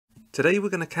Today we're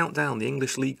going to count down the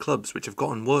English League clubs which have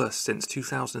gotten worse since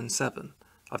 2007.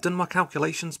 I've done my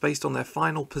calculations based on their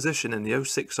final position in the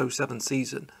 06-07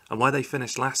 season and where they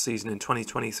finished last season in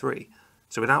 2023.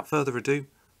 So without further ado,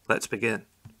 let's begin.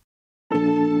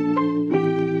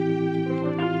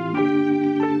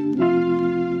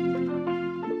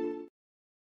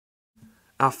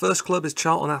 Our first club is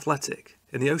Charlton Athletic.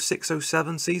 In the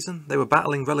 06-07 season, they were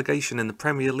battling relegation in the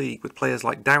Premier League with players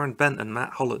like Darren Bent and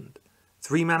Matt Holland.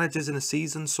 3 managers in a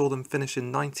season saw them finish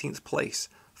in 19th place,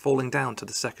 falling down to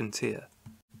the second tier.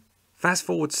 Fast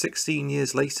forward 16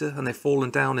 years later and they've fallen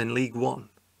down in League One.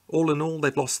 All in all,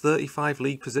 they've lost 35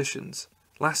 league positions.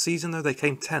 Last season though, they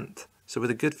came 10th, so with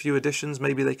a good few additions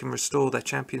maybe they can restore their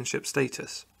championship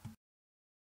status.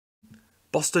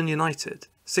 Boston United.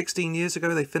 16 years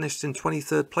ago they finished in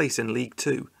 23rd place in League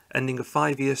Two, ending a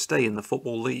 5-year stay in the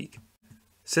Football League.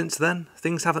 Since then,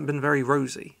 things haven't been very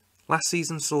rosy. Last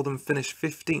season saw them finish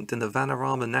 15th in the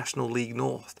Vanarama National League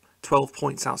North, 12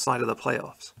 points outside of the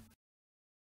playoffs.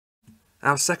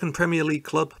 Our second Premier League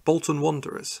club, Bolton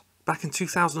Wanderers. Back in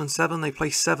 2007 they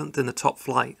placed 7th in the top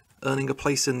flight, earning a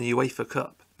place in the UEFA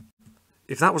Cup.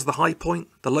 If that was the high point,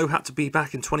 the low had to be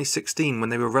back in 2016 when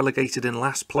they were relegated in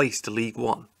last place to League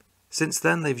One. Since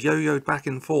then they've yo-yoed back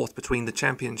and forth between the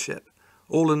Championship.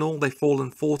 All in all they've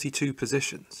fallen 42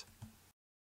 positions.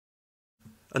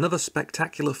 Another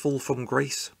spectacular fall from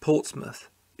grace, Portsmouth.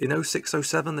 In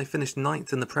 06-07 they finished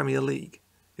 9th in the Premier League.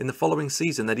 In the following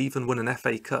season they'd even won an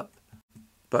FA Cup.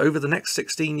 But over the next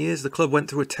 16 years the club went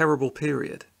through a terrible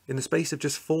period. In the space of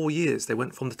just 4 years they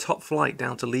went from the top flight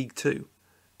down to League Two.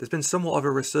 There's been somewhat of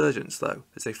a resurgence though,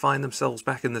 as they find themselves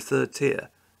back in the 3rd tier,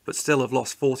 but still have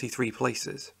lost 43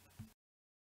 places.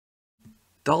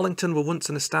 Darlington were once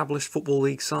an established Football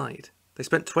League side. They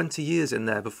spent 20 years in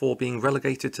there before being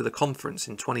relegated to the conference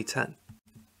in 2010.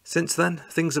 Since then,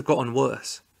 things have gotten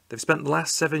worse. They've spent the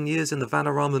last 7 years in the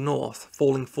Vanarama North,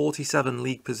 falling 47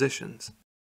 league positions.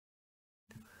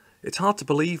 It's hard to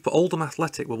believe, but Oldham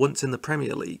Athletic were once in the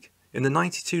Premier League. In the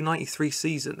 92-93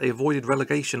 season, they avoided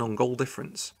relegation on goal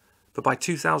difference, but by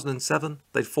 2007,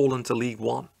 they'd fallen to League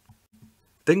One.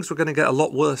 Things were going to get a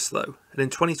lot worse though, and in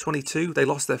 2022, they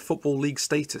lost their Football League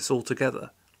status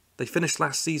altogether. They finished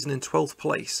last season in 12th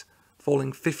place,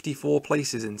 falling 54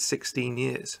 places in 16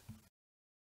 years.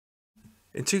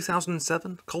 In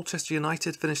 2007, Colchester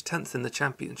United finished 10th in the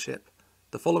Championship.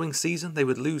 The following season they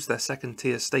would lose their 2nd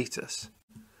tier status.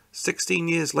 16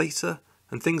 years later,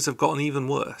 and things have gotten even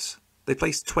worse. They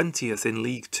placed 20th in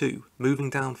League Two,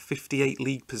 moving down 58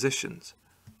 league positions.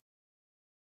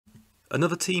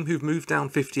 Another team who've moved down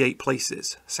 58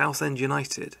 places, Southend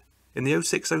United. In the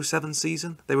 06-07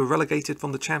 season, they were relegated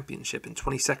from the Championship in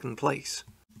 22nd place.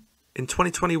 In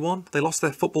 2021, they lost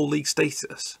their Football League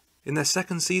status. In their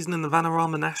 2nd season in the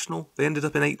Vanarama National, they ended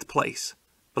up in 8th place.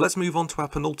 But let's move on to our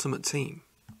penultimate team.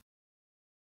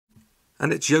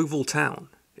 And it's Yeovil Town.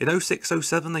 In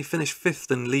 06-07 they finished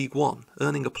 5th in League One,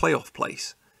 earning a playoff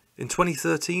place. In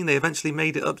 2013 they eventually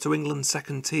made it up to England's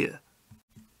 2nd tier.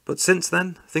 But since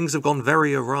then, things have gone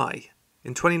very awry.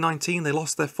 In 2019 they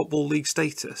lost their Football League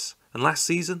status, and last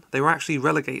season they were actually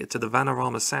relegated to the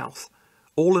Vanarama South.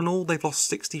 All in all they've lost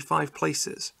 65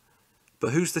 places.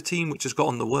 But who's the team which has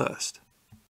gotten the worst?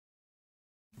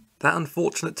 That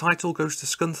unfortunate title goes to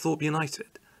Scunthorpe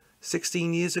United.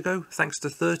 16 years ago, thanks to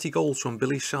 30 goals from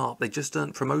Billy Sharp, they just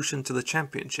earned promotion to the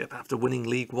Championship after winning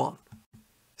League One.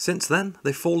 Since then,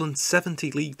 they've fallen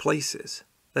 70 league places.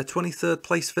 Their 23rd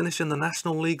place finish in the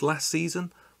National League last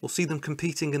season will see them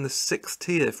competing in the 6th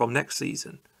tier from next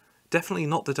season. Definitely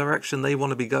not the direction they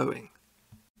want to be going.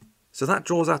 So that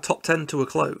draws our top 10 to a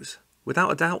close.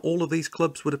 Without a doubt, all of these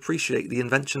clubs would appreciate the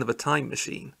invention of a time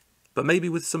machine. But maybe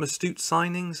with some astute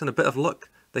signings and a bit of luck,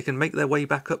 they can make their way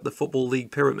back up the Football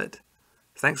League pyramid.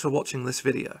 Thanks for watching this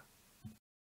video.